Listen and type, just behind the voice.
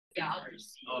All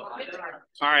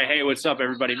right, hey, what's up,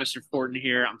 everybody? Mr. Fortin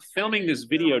here. I'm filming this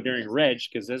video during Reg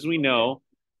because, as we know,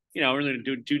 we're really going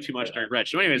to do too much during Reg.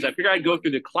 So anyways, I figured I'd go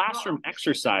through the classroom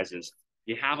exercises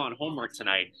you have on homework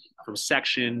tonight from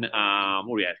section, what are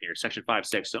we at here? Section 5,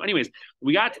 6. So anyways,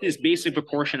 we got to this basic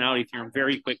proportionality theorem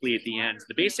very quickly at the end.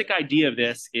 The basic idea of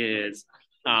this is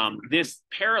this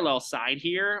parallel side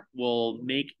here will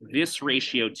make this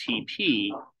ratio TP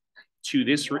to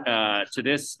this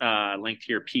length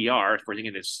here, PR, if we're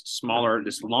thinking this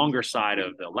longer side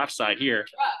of the left side here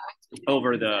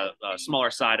over the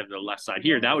smaller side of the left side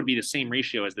here, that would be the same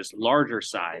ratio as this larger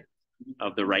side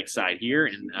of the right side here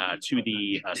and to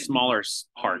the smaller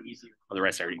part of the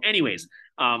right side. Anyways,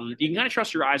 you can kind of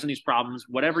trust your eyes on these problems.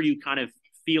 Whatever you kind of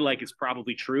feel like it's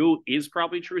probably true is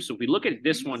probably true. So if we look at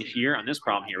this one here on this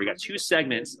problem here, we got two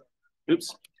segments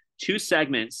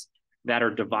that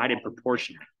are divided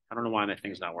proportionally. I don't know why my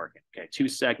thing's not working. Okay, two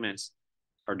segments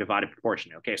are divided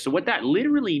proportionally. Okay, so what that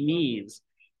literally means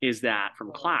is that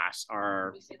from class,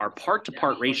 our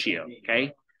part-to-part ratio,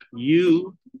 okay,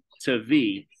 U to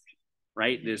V,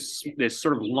 right, this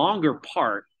sort of longer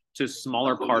part to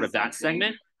smaller part of that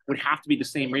segment would have to be the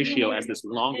same ratio as this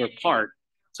longer part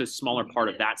to smaller part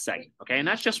of that segment, okay? And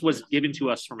that's just what's given to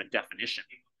us from a definition.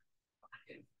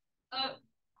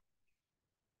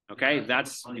 Okay,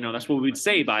 that's what we would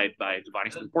say by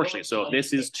dividing something proportionally. So if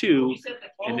this is 2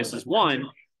 and this is 1,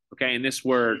 okay, and this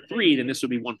were 3, then this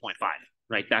would be 1.5,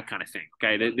 right? That kind of thing.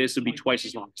 Okay, this would be twice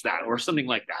as long as that, or something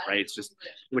like that, right? It's just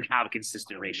it would have a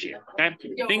consistent ratio. Okay,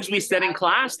 things we said in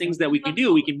class, things that we can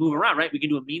do, we can move around, right? We can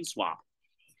do a mean swap.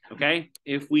 Okay,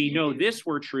 if we know this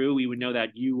were true, we would know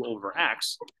that U over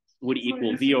X would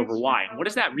equal V over Y. And what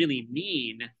does that really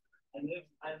mean?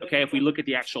 Okay, if we look at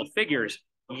the actual figures,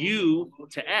 U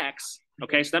to X,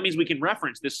 okay, so that means we can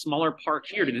reference this smaller part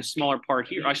here to this smaller part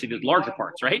here, actually the larger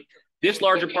parts, right? This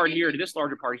larger part here to this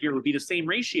larger part here would be the same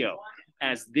ratio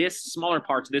as this smaller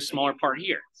part to this smaller part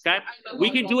here, okay? We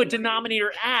can do a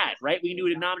denominator add, right? We can do a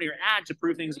denominator add to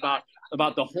prove things about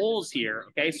the wholes here,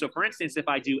 okay? So for instance, if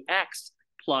I do X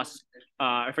plus,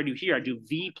 if I do here, I do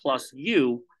V plus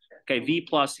U, okay, V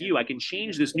plus U, I can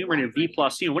change this numerator V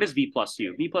plus U. What is V plus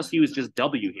U? V plus U is just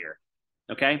W here,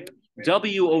 okay?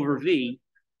 W over V,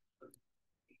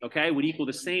 okay, would equal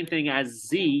the same thing as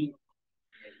Z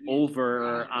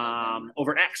over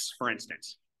X, for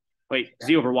instance. Wait,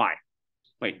 Z over Y.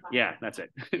 Wait, yeah, that's it.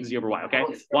 Z over Y, okay?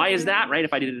 Why is that, right?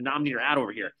 If I did a denominator add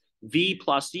over here, V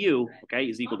plus U, okay,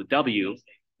 is equal to W,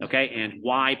 okay, and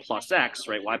Y plus X,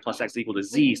 right? Y plus X is equal to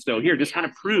Z. So here, this kind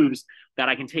of proves that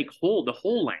I can take the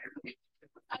whole length,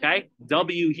 okay?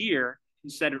 W here,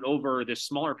 set it over this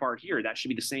smaller part here, that should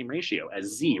be the same ratio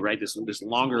as Z, right? This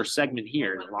longer segment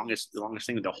here, the longest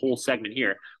thing of the whole segment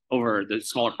here over the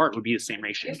smaller part would be the same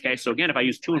ratio, okay? So again, if I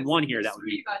use 2 and 1 here, that would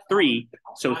be 3.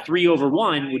 So 3 over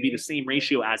 1 would be the same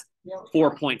ratio as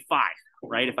 4.5,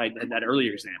 right? If I did that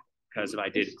earlier example, because if I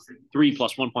did 3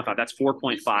 plus 1.5, that's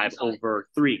 4.5 over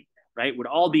 3, right? Would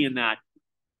all be in that,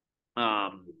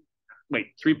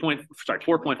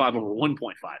 4.5 over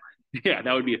 1.5. Yeah,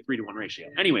 that would be a 3-to-1 ratio.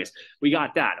 Anyways, we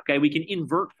got that, okay? We can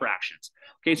invert fractions.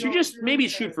 Okay, so you just maybe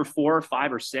shoot for 4,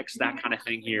 5, or 6, that kind of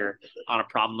thing here on a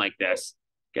problem like this.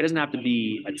 Okay, it doesn't have to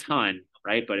be a ton,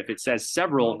 right? But if it says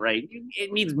several, right,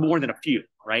 it means more than a few,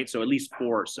 right? So at least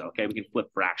 4 or so, okay? We can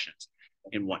flip fractions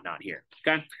and whatnot here,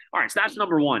 okay? All right, so that's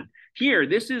number 1. Here,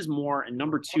 this is more, and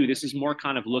number 2, this is more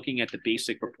kind of looking at the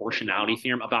basic proportionality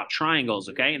theorem about triangles,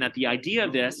 okay? And that the idea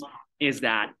of this is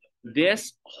that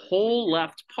this whole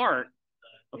left part,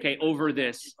 okay, over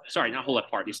this, sorry, not whole left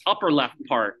part, this upper left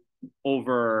part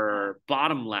over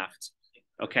bottom left,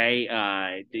 okay,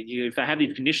 if I have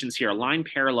these conditions here, a line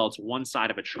parallel to one side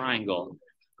of a triangle,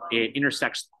 it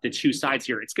intersects the two sides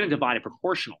here, it's going to divide it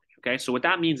proportionally, okay? So what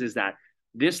that means is that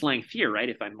this length here, right,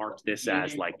 if I marked this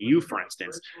as like U, for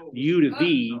instance, U to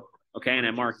V, okay, and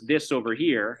I mark this over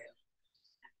here,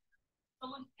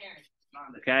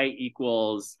 okay,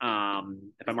 equals,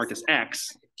 if I mark this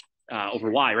X over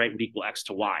Y, right, would equal X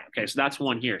to Y. Okay, so that's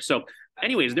one here. So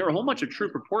anyways, there are a whole bunch of true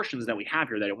proportions that we have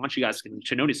here that I want you guys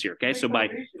to notice here, okay? So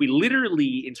we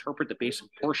literally interpret the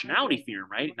basic proportionality theorem,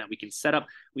 right, and that we can set up,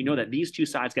 we know that these two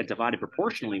sides get divided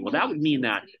proportionally. Well, that would mean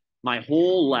that my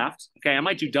whole left, okay, I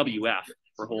might do WF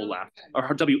for whole left, or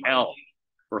WL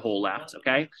for whole left,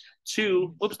 okay?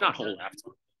 Not whole left.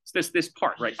 It's this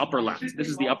part, right, upper left. This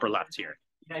is the upper left here.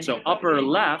 So upper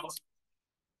left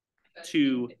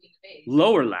to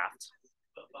lower left,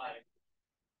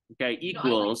 okay,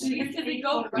 equals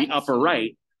the upper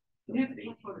right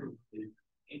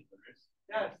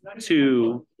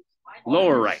to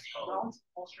lower right.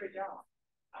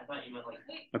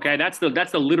 Okay, that's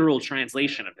the literal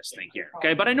translation of this thing here.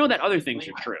 Okay, but I know that other things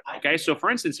are true. Okay, so for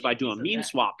instance, if I do a mean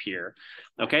swap here,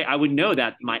 okay, I would know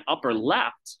that my upper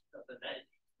left,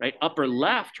 right, upper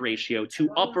left ratio to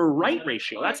upper right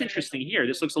ratio. That's interesting here.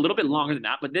 This looks a little bit longer than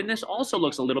that, but then this also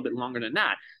looks a little bit longer than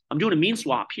that. I'm doing a mean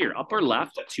swap here, upper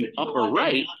left to upper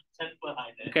right.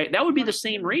 Okay, that would be the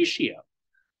same ratio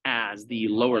as the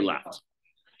lower left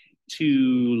to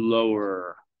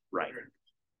lower right.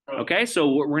 Okay,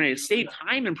 so we're going to save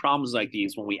time in problems like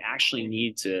these when we actually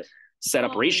need to set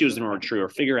up ratios in order to true or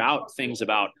figure out things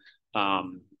about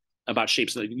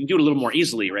shapes. So you can do it a little more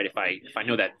easily, right? If I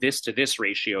know that this to this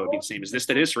ratio would be the same as this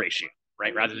to this ratio,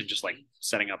 right? Rather than just like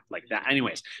setting up like that.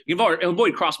 Anyways, you can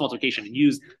avoid cross multiplication and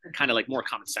use kind of like more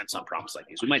common sense on problems like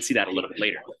these. We might see that a little bit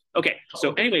later. Okay,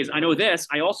 so anyways, I know this.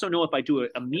 I also know if I do a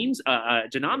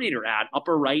denominator add,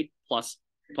 upper right plus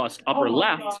upper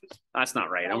left, that's not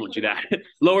right. I won't do that.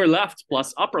 Lower left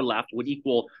plus upper left would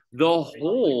equal the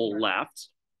whole left.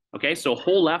 Okay, so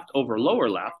whole left over lower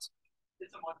left,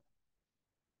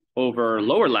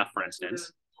 for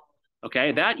instance.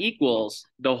 Okay, that equals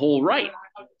the whole right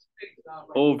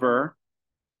over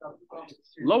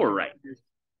lower right.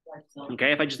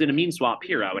 Okay, if I just did a mean swap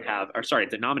here, I would have, or sorry,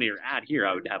 denominator add here,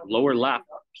 I would have lower left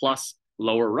plus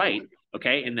lower right.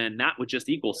 Okay, and then that would just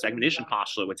equal segmentation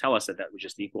postulate would tell us that would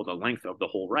just equal the length of the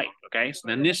whole right. Okay, so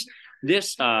then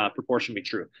this proportion would be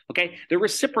true. Okay, the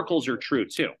reciprocals are true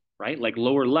too, right? Like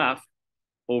lower left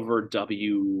over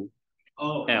WL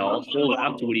whole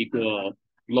left would equal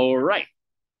lower right.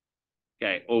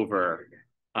 Okay, over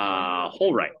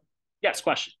whole right. Yes,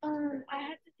 question. I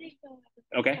had to take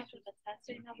the okay. After the test,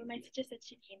 and my teacher said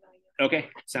she'd email you. Okay,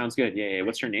 sounds good. Yeah.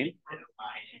 What's her name?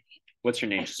 What's her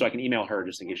name? So I can email her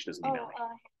just in case she doesn't email me.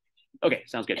 Okay,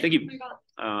 sounds good. Thank you.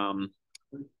 All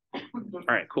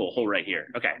right, cool. Whole right here.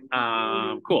 Okay.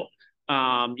 Cool.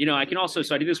 I can also,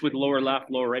 so I did this with lower left,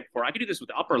 lower right before. I could do this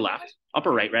with upper left, upper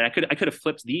right, right? I could have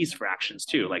flipped these fractions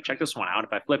too. Like check this one out.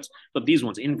 If I flip these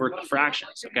ones, invert the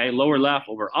fractions. Okay, lower left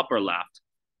over upper left.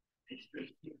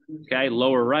 Okay,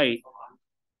 lower right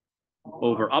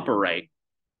over upper right.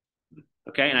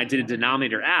 Okay, and I did a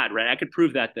denominator add, right? I could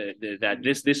prove that that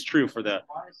this true for the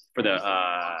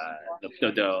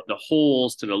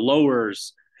wholes to the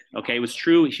lowers. Okay, it was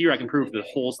true here. I can prove the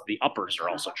wholes to the uppers are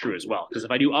also true as well. Because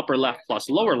if I do upper left plus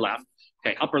lower left,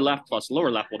 okay, upper left plus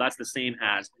lower left, well, that's the same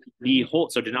as the whole.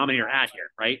 So denominator add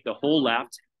here, right? The whole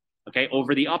left, okay,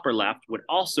 over the upper left would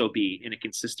also be in a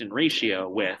consistent ratio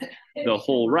with the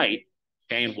whole right.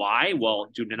 Okay, and why? Well,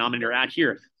 do denominator add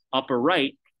here. Upper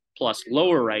right plus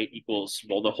lower right equals,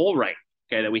 well, the whole right,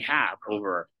 okay, that we have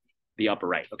over the upper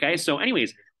right. Okay, so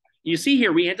anyways, you see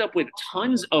here, we end up with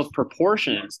tons of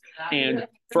proportions. And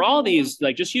for all these,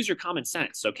 like, just use your common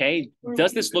sense, okay?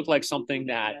 Does this look like something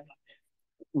that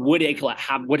would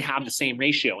have the same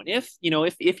ratio? And if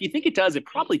you think it does, it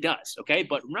probably does, okay?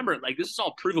 But remember, like, this is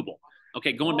all provable.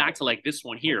 Okay, going back to like this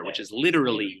one here, which is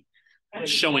literally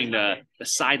showing the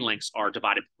side lengths are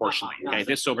divided proportionally. Okay,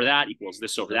 this over that equals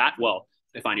this over that. Well,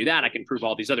 if I knew that, I can prove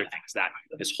all these other things, that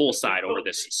this whole side over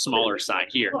this smaller side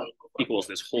here equals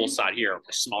this whole side here over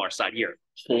the smaller side here.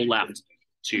 Whole left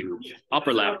to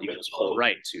upper left equals whole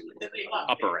right to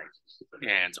upper right.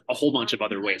 And a whole bunch of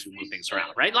other ways we move things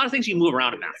around, right? A lot of things you move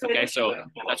around in math, okay? So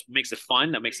that's what makes it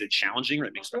fun, that makes it challenging,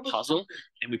 that makes it a puzzle,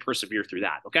 and we persevere through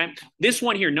that, okay? This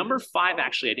one here, number 5,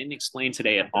 actually, I didn't explain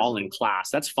today at all in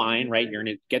class. That's fine, right? You're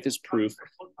gonna get this proof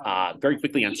very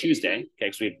quickly on Tuesday, okay?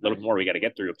 Because we have a little more we gotta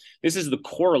get through. This is the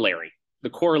corollary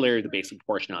of the basic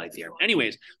proportionality theorem.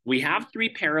 Anyways, we have 3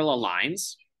 parallel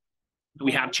lines.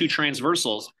 We have 2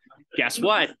 transversals. Guess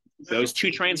what? Those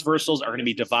 2 transversals are going to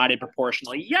be divided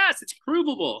proportionally. Yes, it's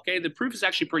provable. Okay, the proof is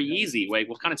actually pretty easy. Wait,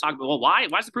 we'll kind of talk about, well, why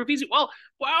is the proof easy? Well,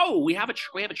 whoa, we have a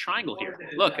triangle here.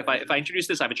 Look, if I introduce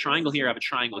this, I have a triangle here. I have a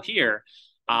triangle here.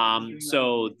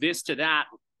 So this to that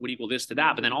would equal this to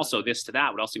that, but then also this to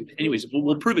that would also. Anyways,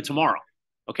 we'll prove it tomorrow.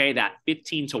 Okay, that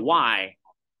 15 to y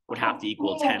would have to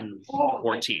equal 10 to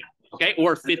 14. Okay,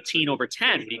 or 15 over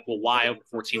 10 would equal y over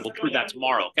 14. We'll prove that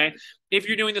tomorrow. Okay, if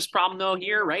you're doing this problem though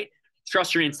here, right?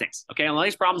 Trust your instincts. Okay, on all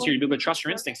these problems here, you'll be able to trust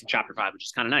your instincts in chapter 5, which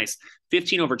is kind of nice.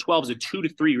 15 over 12 is a 3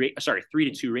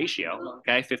 to 2 ratio.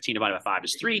 Okay, 15 divided by 5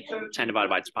 is 3. 10 divided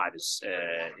by 5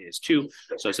 is 2.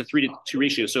 So it's a 3 to 2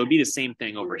 ratio. So it'd be the same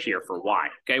thing over here for y.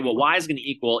 Okay, what y is going to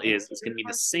equal is it's going to be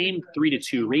the same 3 to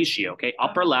 2 ratio. Okay,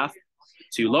 upper left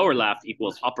to lower left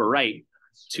equals upper right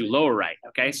to lower right.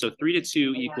 Okay, so 3 to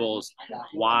 2 equals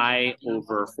y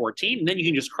over 14. And then you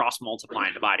can just cross multiply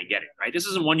and divide and get it, right? This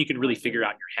isn't one you can really figure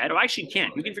out in your head. Oh, actually, you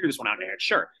can. You can figure this one out in your head.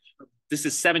 Sure. This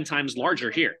is 7 times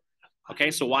larger here.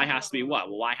 Okay, so y has to be what?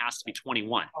 Well, y has to be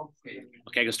 21.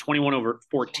 Okay, because 21 over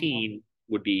 14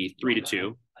 would be 3 to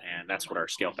 2, and that's what our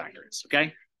scale factor is.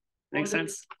 Okay, makes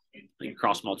sense? You can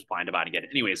cross multiply and divide to get it.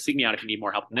 Anyways, seek me out if you need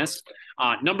more help in this.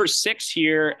 Number 6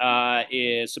 here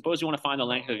is suppose you want to find the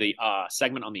length of the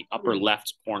segment on the upper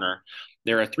left corner.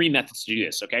 There are 3 methods to do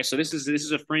this. Okay, so this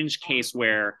is a fringe case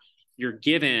where you're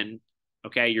given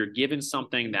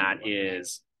something that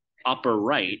is upper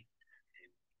right.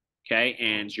 Okay,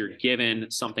 and you're given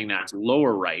something that's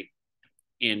lower right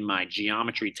in my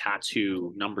geometry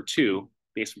tattoo number 2.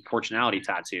 Base proportionality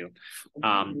tattoo.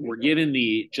 We're given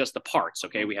just the parts.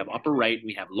 Okay, we have upper right,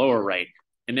 we have lower right,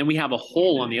 and then we have a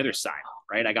hole on the other side.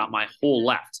 Right, I got my hole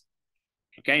left.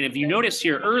 Okay, and if you notice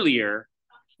here earlier,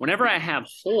 whenever I have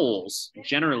holes,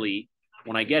 generally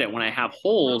when I have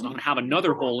holes, I'm gonna have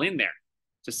another hole in there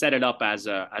to set it up as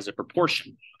a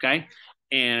proportion. Okay,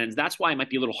 and that's why it might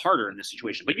be a little harder in this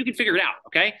situation, but you can figure it out.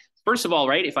 Okay, first of all,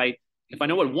 right, if I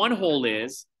know what one hole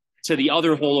is to the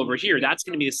other hole over here, that's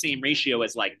going to be the same ratio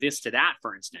as like this to that,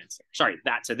 for instance. Sorry,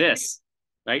 that to this,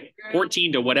 right?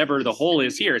 14 to whatever the hole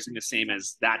is here is the same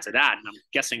as that to that. And I'm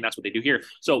guessing that's what they do here.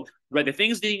 So, right, the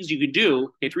things you can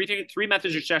do, okay, three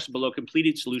methods are suggested below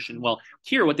completed solution. Well,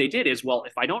 here what they did is, well,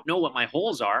 if I don't know what my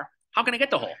holes are, how can I get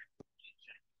the hole?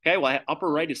 Okay, well, upper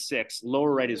right is 6,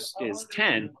 lower right is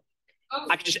 10.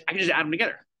 I can just add them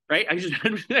together. Right? I just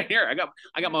here. I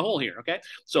got my hole here. Okay.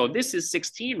 So this is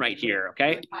 16 right here.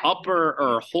 Okay. Upper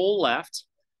or hole left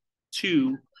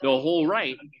to the hole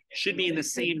right should be in the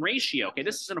same ratio. Okay.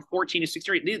 This isn't a 14 to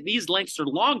 16. These lengths are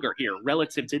longer here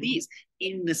relative to these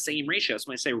in the same ratio. So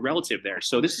when I say relative there.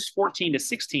 So this is 14 to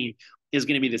 16 is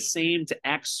going to be the same to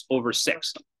x over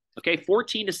 6. Okay.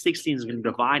 14 to 16 is going to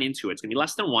divide into it. It's going to be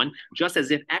less than 1, just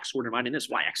as if x were divided in this.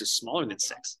 Why? X is smaller than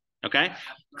 6. Okay.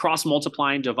 Cross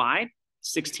multiply and divide.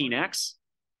 16x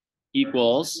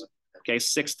equals, okay,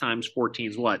 6 times 14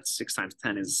 is what? 6 times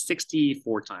 10 is 60,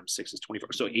 4 times 6 is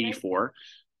 24, so 84,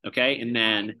 okay? And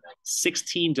then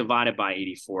 16 divided by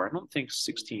 84. I don't think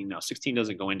 16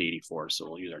 doesn't go into 84, so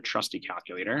we'll use our trusty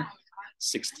calculator.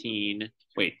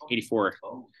 84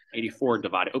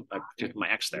 divided, I took my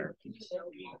x there.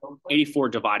 84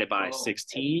 divided by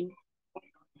 16,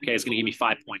 okay, it's going to give me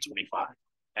 5.25.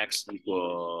 X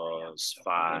equals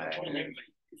 5.25.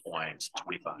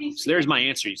 So there's my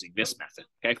answer using this method.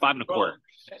 Okay, 5 1/4.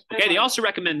 Okay, they also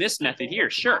recommend this method here.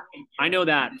 Sure, I know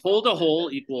that hole to hole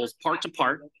equals part to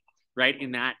part, right?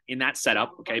 In that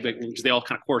setup, okay, because they all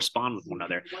kind of correspond with one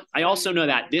another. I also know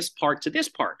that this part to this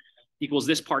part equals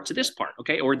this part to this part,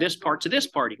 okay, or this part to this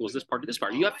part equals this part to this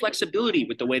part. You have flexibility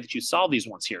with the way that you solve these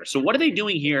ones here. So what are they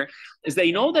doing here? Is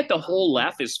they know that the hole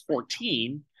left is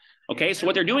 14. Okay, so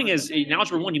what they're doing is in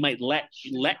algebra 1, you might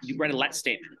you write a let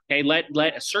statement. Okay,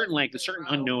 let a certain length, a certain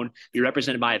unknown be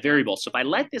represented by a variable. So if I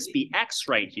let this be x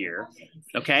right here,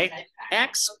 okay,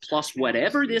 x plus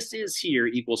whatever this is here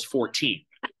equals 14,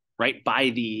 right? By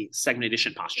the segment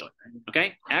addition postulate.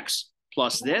 Okay, x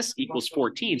plus this equals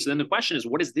 14. So then the question is,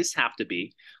 what does this have to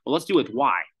be? Well, let's do it with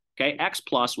y. Okay, x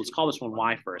plus, let's call this one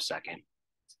y for a second.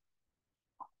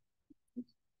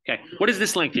 Okay, what is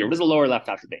this length here? What does the lower left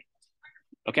have to be?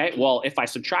 Okay, well, if I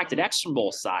subtracted x from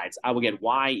both sides, I will get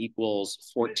y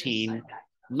equals 14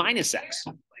 minus x.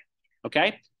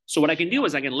 Okay, so what I can do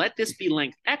is I can let this be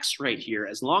length x right here,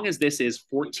 as long as this is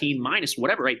 14 minus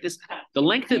whatever, right? The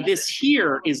length of this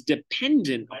here is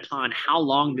dependent upon how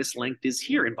long this length is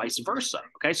here and vice versa.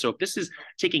 Okay, so if this is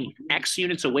taking x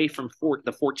units away from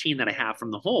the 14 that I have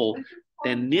from the hole,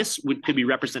 then this could be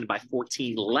represented by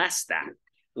 14 less that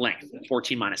length,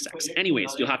 14 minus x.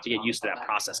 Anyways, you'll have to get used to that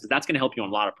process because that's going to help you on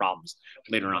a lot of problems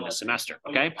later on this semester,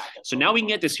 okay? So now we can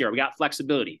get this here. We got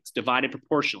flexibility. It's divided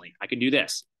proportionally. I can do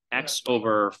this. X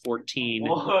over 14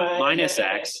 minus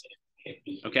x,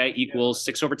 okay, equals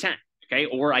 6 over 10, okay?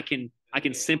 Or I can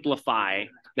simplify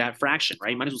that fraction,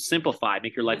 right? You might as well simplify,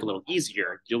 make your life a little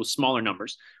easier, deal with smaller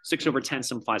numbers. 6 over 10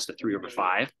 simplifies to 3 over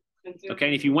 5. Okay,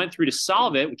 and if you went through to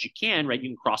solve it, which you can, right, you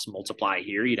can cross multiply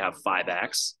here. You'd have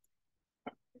 5x.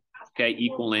 Okay,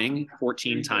 equaling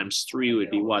 14 times 3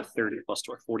 would be what? 30 plus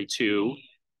 42.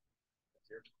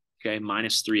 Okay,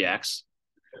 minus 3x.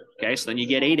 Okay, so then you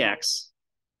get 8x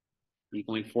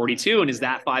equaling 42. And is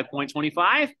that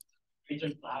 5.25?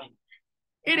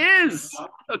 It is.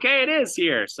 Okay, it is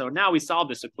here. So now we solve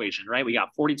this equation, right? We got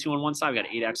 42 on one side, we got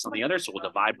 8x on the other. So we'll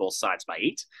divide both sides by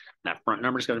 8. That front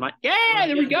number is going to be, yeah,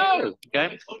 there we go.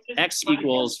 Okay, x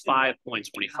equals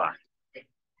 5.25.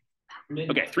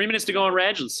 Okay, 3 minutes to go on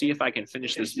Reg. Let's see if I can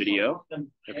finish this video.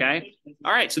 Okay.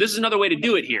 All right, so this is another way to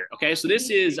do it here. Okay, so this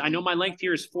is, I know my length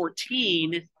here is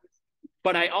 14.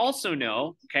 But I also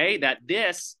know, okay, that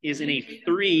this is in a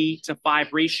 3-to-5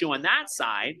 ratio on that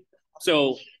side.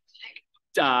 So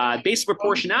basic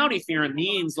proportionality theorem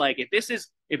means like if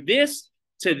this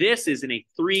to this is in a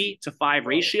 3-to-5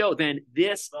 ratio, then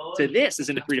this to this is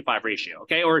in a 3-to-5 ratio.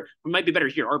 Okay, or it might be better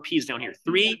here. RP is down here.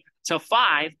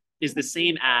 3-to-5 is the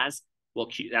same as, well,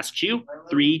 Q, that's Q,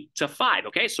 3-to-5.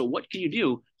 Okay, so what can you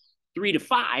do?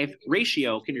 3-to-5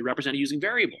 ratio can be represented using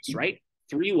variables, right?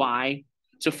 3y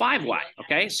to 5y.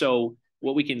 Okay, so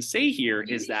what we can say here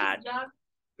is that,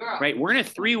 right, we're in a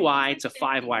 3y to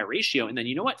 5y ratio, and then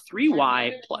you know what?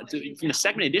 3y plus, from the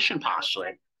segment addition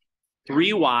postulate,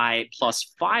 3y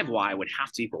plus 5y would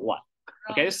have to equal what?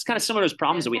 Okay, this is kind of similar to those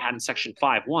problems that we had in section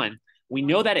 5.1. We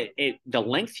know that the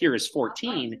length here is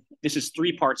 14. This is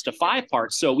 3 parts to 5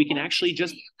 parts, so we can actually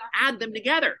just add them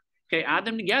together. Okay, add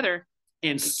them together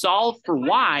and solve for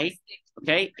y.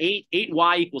 Okay,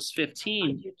 8y equals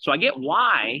 15. So I get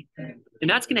y, and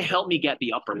that's going to help me get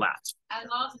the upper left.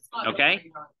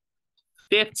 Okay,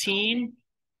 15.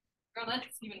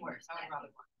 That's even worse.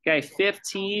 Okay,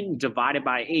 15 divided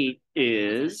by 8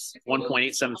 is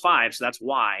 1.875, so that's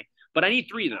y. But I need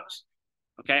 3 of those.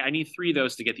 Okay, I need 3 of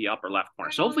those to get the upper left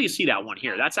corner. So hopefully you see that one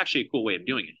here. That's actually a cool way of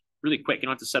doing it. Really quick. You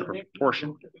don't have to set up a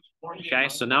proportion. Okay,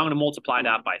 so now I'm going to multiply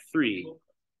that by 3.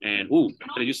 And, ooh, did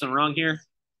I do something wrong here?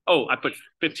 Oh, I put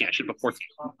 15. I should put 14.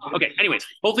 Okay, anyways,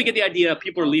 hopefully get the idea.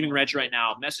 People are leaving Reg right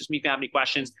now. Message me if you have any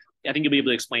questions. I think you'll be able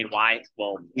to explain why.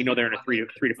 Well, we know they're in a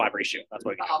 3-to-5 ratio. That's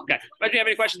what we do. Okay, if you have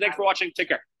any questions, thanks for watching. Take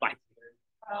care. Bye.